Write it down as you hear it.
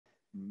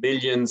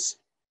millions,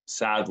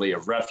 sadly,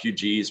 of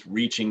refugees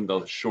reaching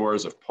the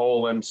shores of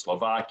Poland,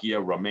 Slovakia,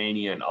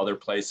 Romania, and other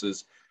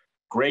places.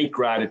 Great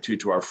gratitude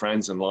to our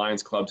friends in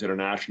Lions Clubs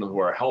International who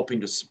are helping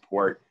to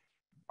support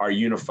our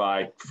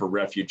Unified for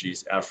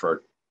Refugees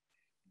effort.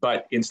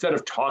 But instead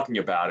of talking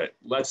about it,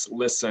 let's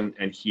listen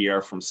and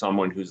hear from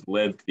someone who's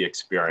lived the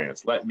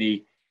experience. Let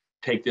me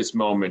take this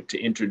moment to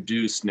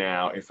introduce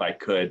now, if I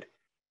could,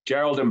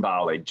 Gerald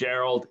Mballe.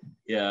 Gerald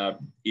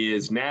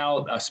is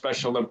now a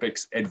Special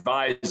Olympics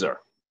advisor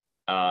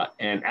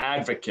and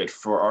advocate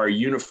for our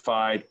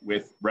Unified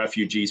with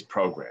Refugees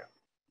program.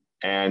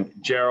 And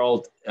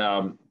Gerald,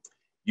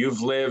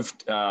 you've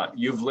lived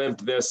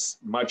this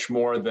much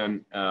more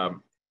than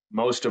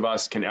most of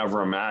us can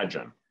ever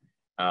imagine.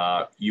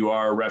 You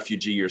are a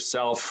refugee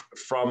yourself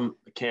from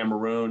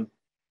Cameroon.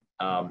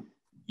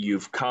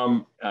 You've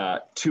come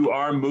to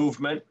our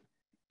movement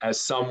as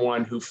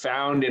someone who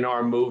found in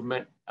our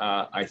movement,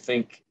 I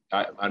think,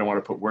 I don't want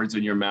to put words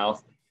in your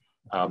mouth,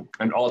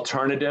 an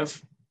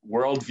alternative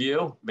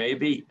worldview,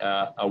 maybe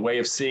a way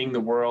of seeing the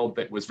world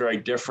that was very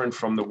different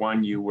from the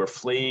one you were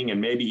fleeing and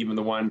maybe even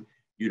the one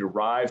you'd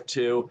arrived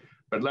to.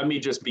 But let me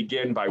just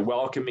begin by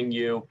welcoming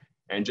you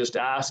and just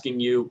asking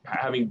you,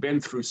 having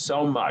been through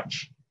so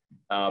much,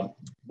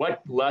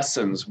 what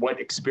lessons, what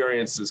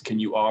experiences can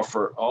you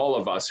offer all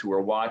of us who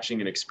are watching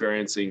and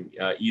experiencing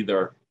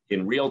either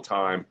in real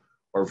time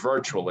or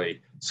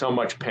virtually so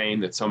much pain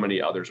that so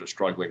many others are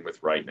struggling with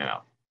right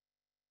now?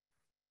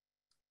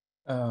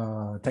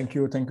 Thank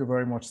you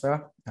very much,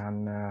 sir.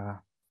 And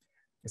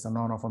it's an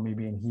honor for me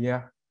being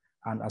here.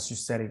 And as you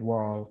said it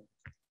well,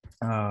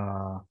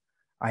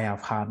 I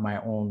have had my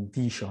own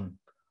vision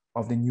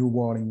of the new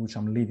world in which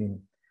I'm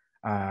living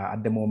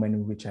at the moment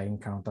in which I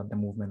encountered the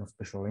movement of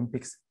Special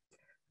Olympics.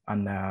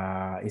 And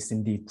it's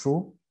indeed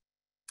true.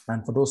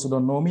 And for those who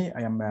don't know me,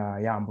 I'm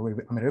a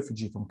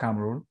refugee from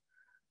Cameroon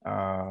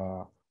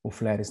who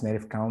fled his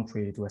native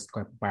country to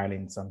escape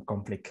violence and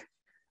conflict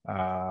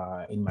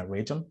in my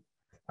region.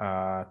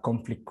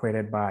 Conflict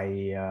created by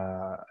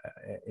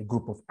a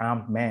group of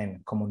armed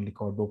men, commonly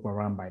called Boko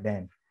Haram by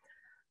then.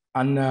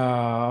 And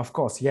of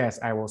course, yes,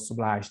 I was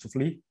obliged to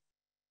flee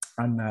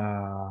and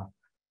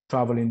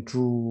traveling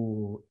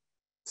through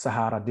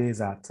Sahara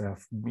Desert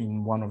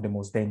in one of the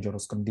most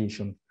dangerous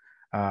conditions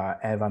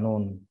ever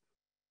known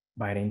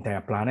by the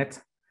entire planet.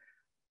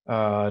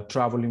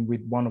 Traveling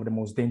with one of the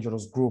most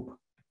dangerous groups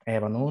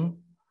ever known,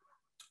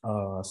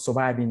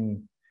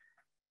 surviving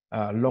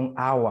long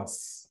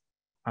hours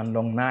and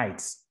long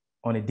nights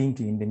on a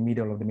dinghy in the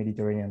middle of the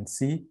Mediterranean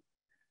Sea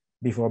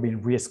before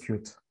being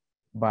rescued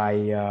by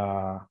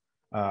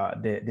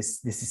the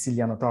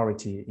Sicilian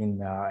authority in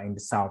the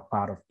south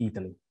part of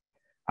Italy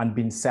and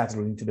being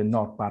settled into the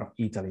north part of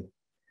Italy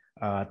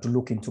to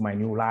look into my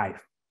new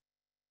life.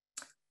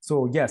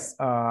 So yes,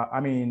 I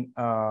mean,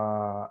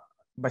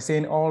 by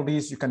saying all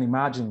this, you can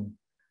imagine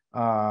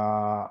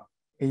a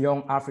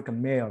young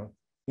African male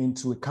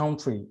into a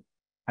country,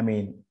 I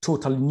mean,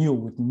 totally new,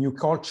 with new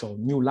culture,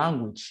 new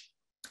language,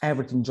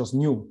 everything just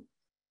new.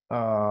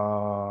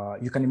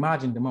 You can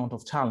imagine the amount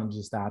of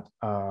challenges that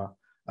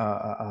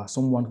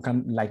someone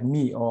can, like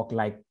me or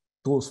like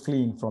those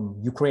fleeing from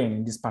Ukraine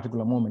in this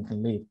particular moment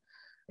can live.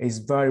 It's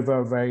very,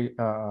 very, very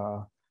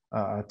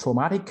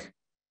traumatic.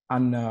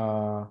 And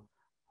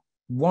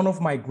one of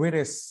my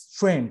greatest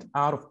strengths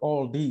out of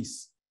all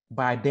this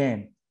by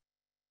then,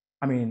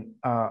 I mean,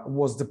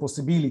 was the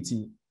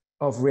possibility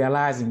of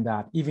realizing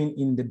that even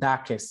in the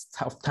darkest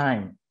of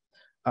time,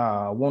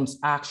 one's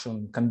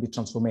action can be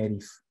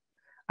transformative.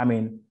 I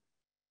mean,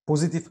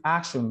 positive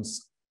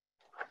actions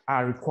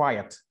are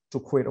required to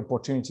create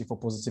opportunity for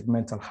positive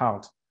mental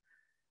health.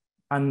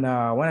 And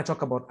when I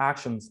talk about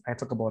actions, I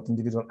talk about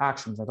individual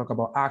actions. I talk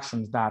about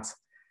actions that,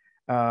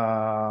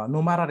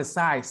 no matter the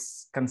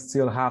size, can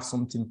still have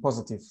something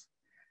positive.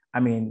 I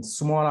mean,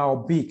 small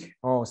or big,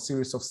 or a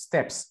series of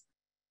steps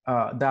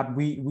that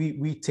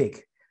we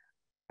take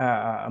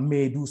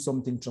may do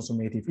something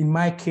transformative. In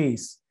my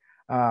case,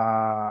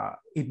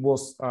 it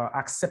was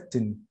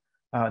accepting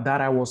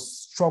that I was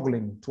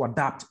struggling to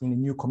adapt in a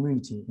new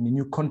community, in a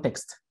new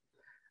context.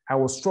 I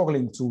was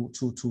struggling to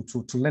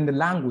learn the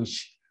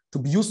language, to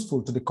be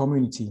useful to the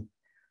community.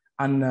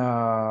 And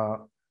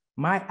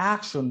my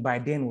action by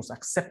then was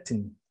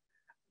accepting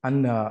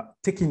and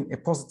taking a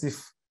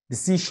positive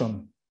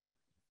decision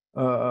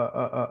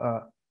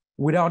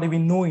without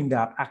even knowing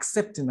that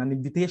accepting an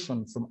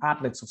invitation from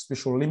athletes of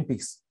Special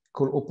Olympics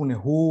could open a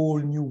whole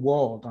new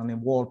world and a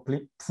world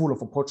full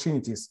of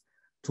opportunities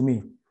to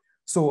me.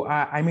 So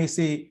I may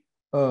say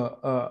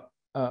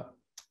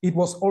it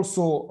was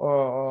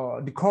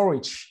also the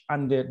courage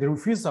and the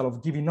refusal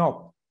of giving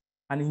up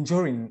and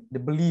enduring the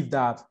belief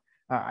that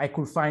I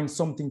could find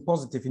something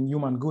positive in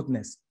human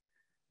goodness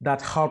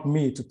that helped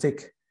me to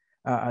take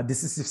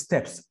decisive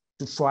steps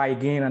to try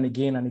again and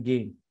again and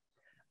again.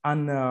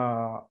 And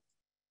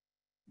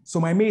so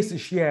my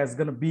message here is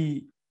going to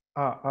be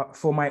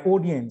for my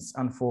audience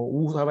and for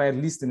whoever is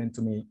listening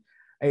to me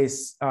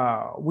is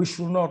we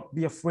should not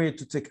be afraid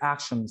to take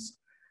actions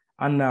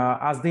And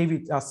as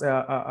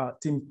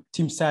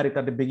Tim said it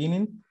at the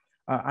beginning,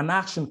 an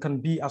action can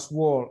be as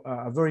well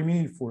very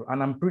meaningful.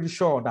 And I'm pretty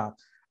sure that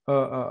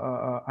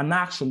an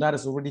action that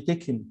is already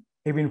taken,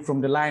 even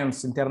from the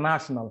Lions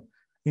International,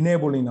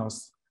 enabling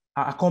us,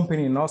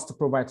 accompanying us to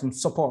provide some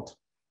support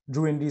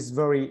during this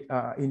very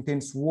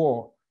intense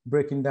war,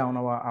 breaking down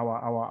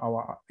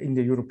our in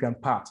the European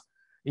part,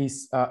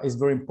 is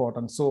very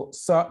important. So,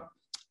 sir,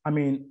 I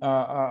mean,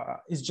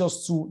 it's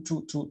just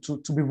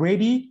to be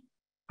ready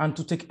and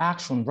to take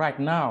action right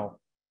now,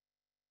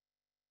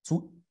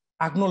 to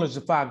acknowledge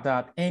the fact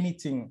that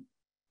anything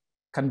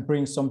can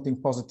bring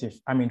something positive,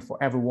 I mean, for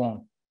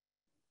everyone.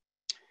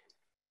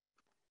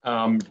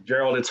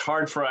 Gerald, it's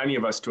hard for any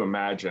of us to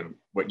imagine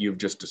what you've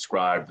just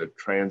described, the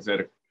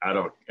transit out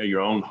of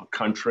your own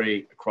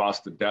country,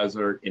 across the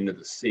desert, into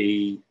the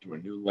sea, to a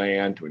new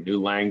land, to a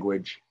new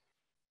language.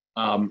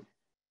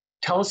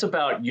 Tell us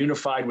about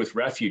Unified with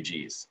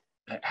Refugees.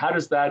 How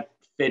does that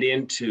fit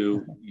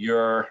into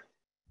your,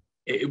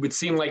 it would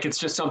seem like it's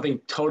just something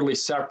totally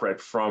separate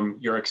from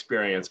your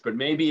experience, but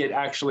maybe it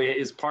actually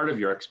is part of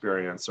your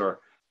experience or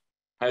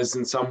has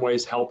in some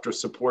ways helped or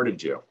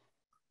supported you.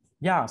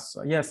 Yes,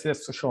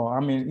 for sure.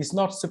 I mean, it's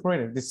not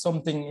separated. It's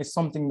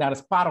something that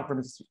is part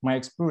of my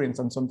experience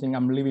and something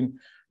I'm living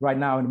right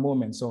now in the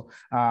moment. So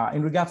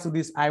in regards to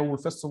this, I will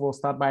first of all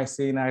start by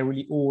saying I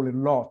really owe a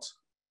lot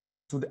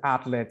to the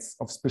athletes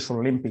of Special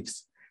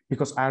Olympics,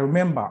 because I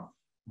remember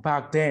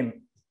back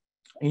then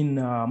when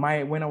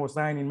I was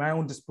dying in my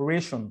own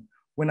desperation,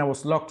 when I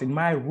was locked in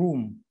my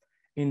room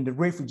in the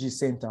refugee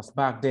centers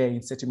back there in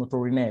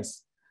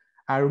Setimotorines.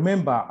 I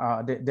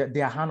remember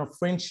their hand of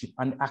friendship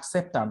and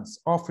acceptance,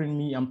 offering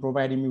me and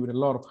providing me with a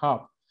lot of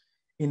help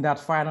in that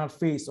final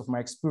phase of my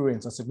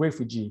experience as a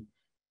refugee.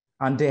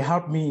 And they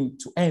helped me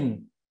to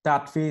end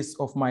that phase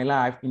of my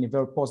life in a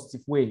very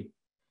positive way.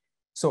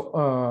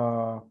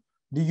 So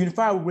the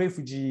Unified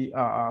Refugee,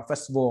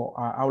 first of all,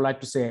 I would like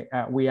to say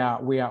we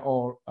are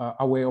all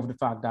aware of the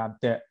fact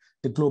that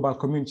the global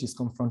community is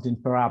confronting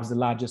perhaps the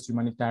largest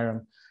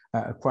humanitarian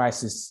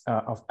crisis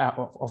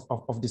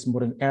of this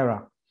modern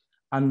era.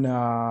 And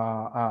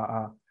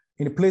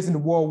in a place in the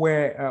world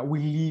where we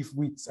live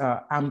with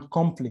armed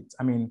conflict,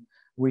 I mean,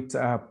 with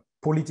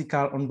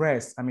political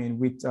unrest, I mean,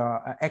 with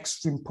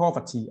extreme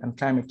poverty and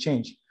climate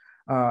change,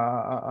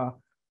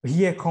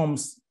 here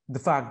comes the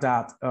fact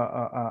that,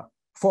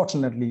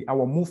 fortunately,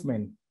 our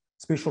movement,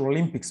 Special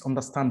Olympics,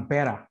 understand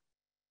better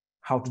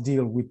how to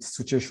deal with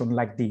situations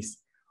like this,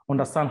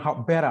 understand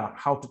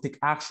how to take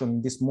action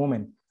in this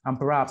moment, and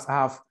perhaps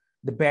have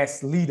the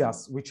best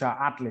leaders, which are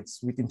athletes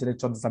with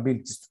intellectual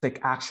disabilities, to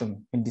take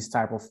action in this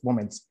type of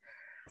moments.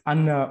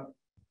 And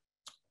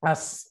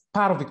as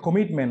part of the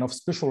commitment of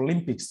Special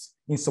Olympics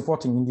in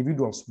supporting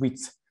individuals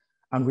with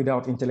and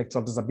without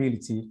intellectual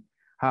disability,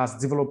 has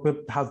developed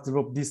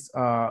this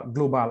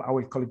global, I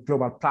will call it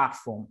global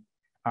platform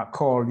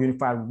called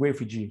Unified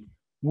Refugee,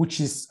 which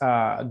is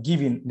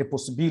giving the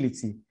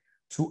possibility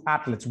to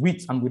athletes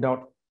with and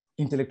without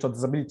intellectual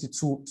disability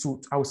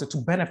I would say, to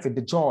benefit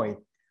the joy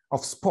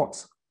of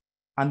sport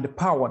and the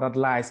power that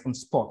lies in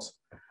sport.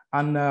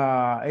 And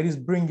it is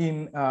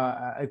bringing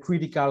a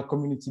critical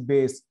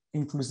community-based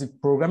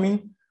inclusive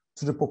programming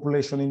to the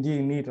population indeed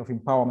in need of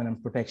empowerment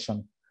and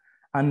protection.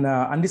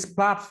 And this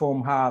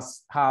platform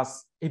has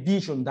a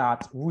vision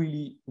that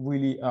really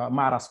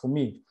matters for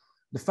me.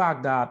 The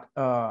fact that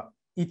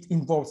it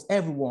involves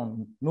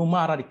everyone, no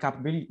matter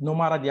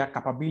their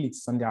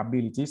capabilities and their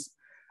abilities.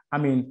 I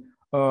mean,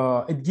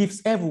 it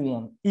gives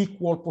everyone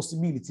equal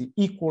possibility,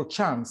 equal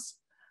chance.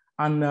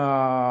 And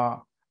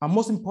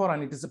most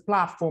important, it is a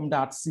platform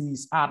that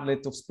sees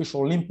athletes of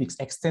Special Olympics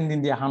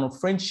extending their hand of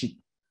friendship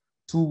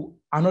to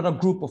another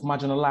group of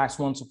marginalized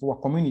ones of our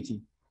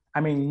community. I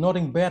mean,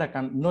 nothing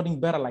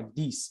better like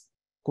this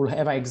could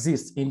ever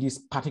exist in this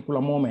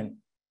particular moment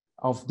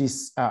of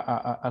this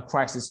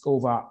crisis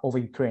over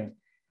Ukraine.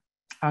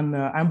 And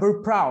I'm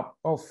very proud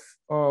of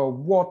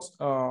what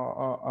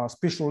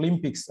Special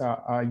Olympics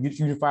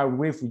Unified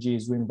Refugee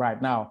is doing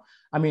right now.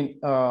 I mean,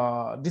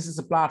 this is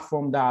a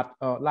platform that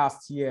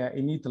last year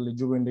in Italy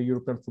during the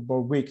European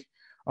Football Week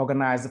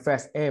organized the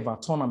first ever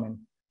tournament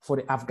for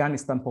the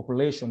Afghanistan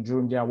population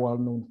during their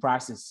well-known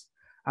crisis,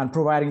 and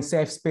providing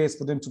safe space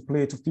for them to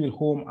play, to feel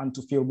home and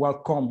to feel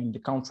welcome in the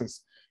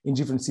countries, in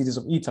different cities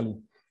of Italy.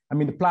 I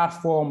mean, the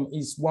platform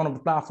is one of the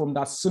platforms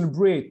that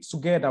celebrate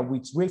together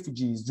with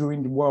refugees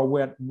during the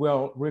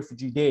World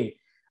Refugee Day.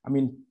 I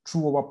mean,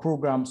 through our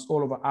programs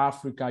all over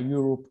Africa,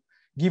 Europe,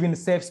 giving a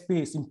safe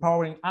space,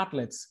 empowering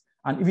athletes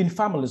and even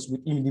families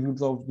with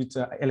individuals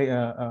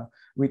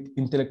with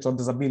intellectual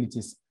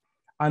disabilities.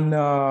 And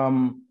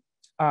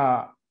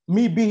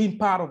me being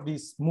part of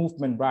this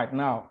movement right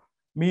now,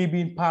 me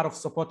being part of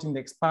supporting the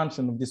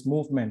expansion of this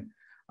movement,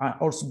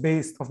 also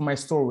based of my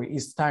story,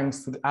 is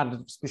thanks to the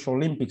athletes of Special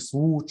Olympics,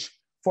 which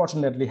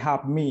fortunately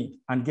helped me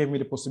and gave me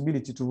the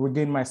possibility to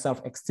regain my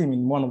self-esteem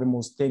in one of the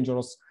most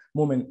dangerous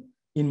moments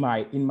in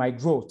my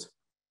growth.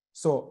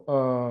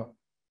 So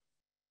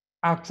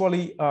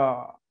actually,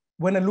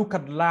 when I look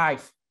at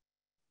life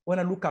when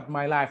I look at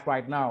my life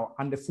right now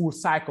and the full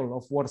cycle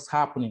of what's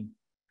happening,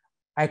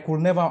 I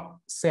could never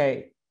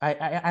say,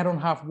 I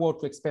don't have words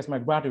to express my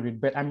gratitude,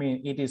 but I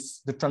mean, it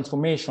is the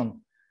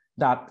transformation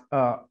that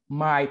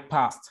my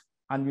past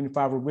and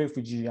Unified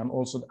Refugee and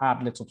also the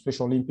athletes of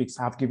Special Olympics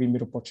have given me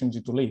the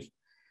opportunity to live.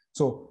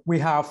 So we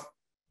have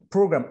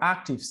program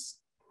actives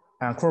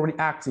and currently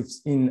actives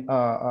in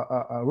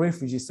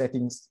refugee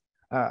settings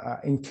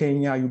in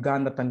Kenya,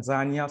 Uganda,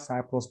 Tanzania,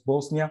 Cyprus,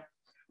 Bosnia.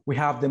 We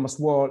have them as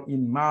well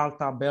in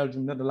Malta,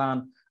 Belgium,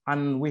 Netherlands,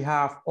 and we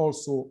have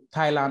also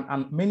Thailand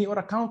and many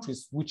other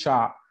countries which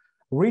are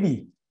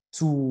ready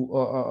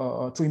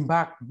to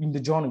embark in the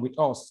journey with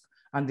us.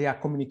 And they are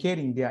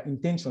communicating their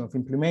intention of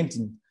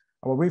implementing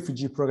our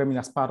refugee programming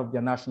as part of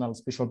their national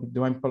Special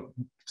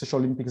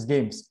Olympics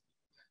Games.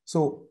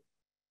 So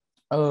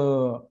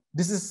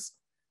this is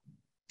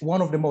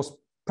one of the most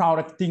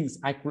proud things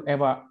I could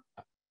ever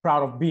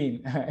proud of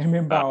being a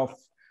member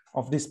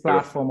of this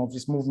platform, of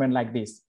this movement like this.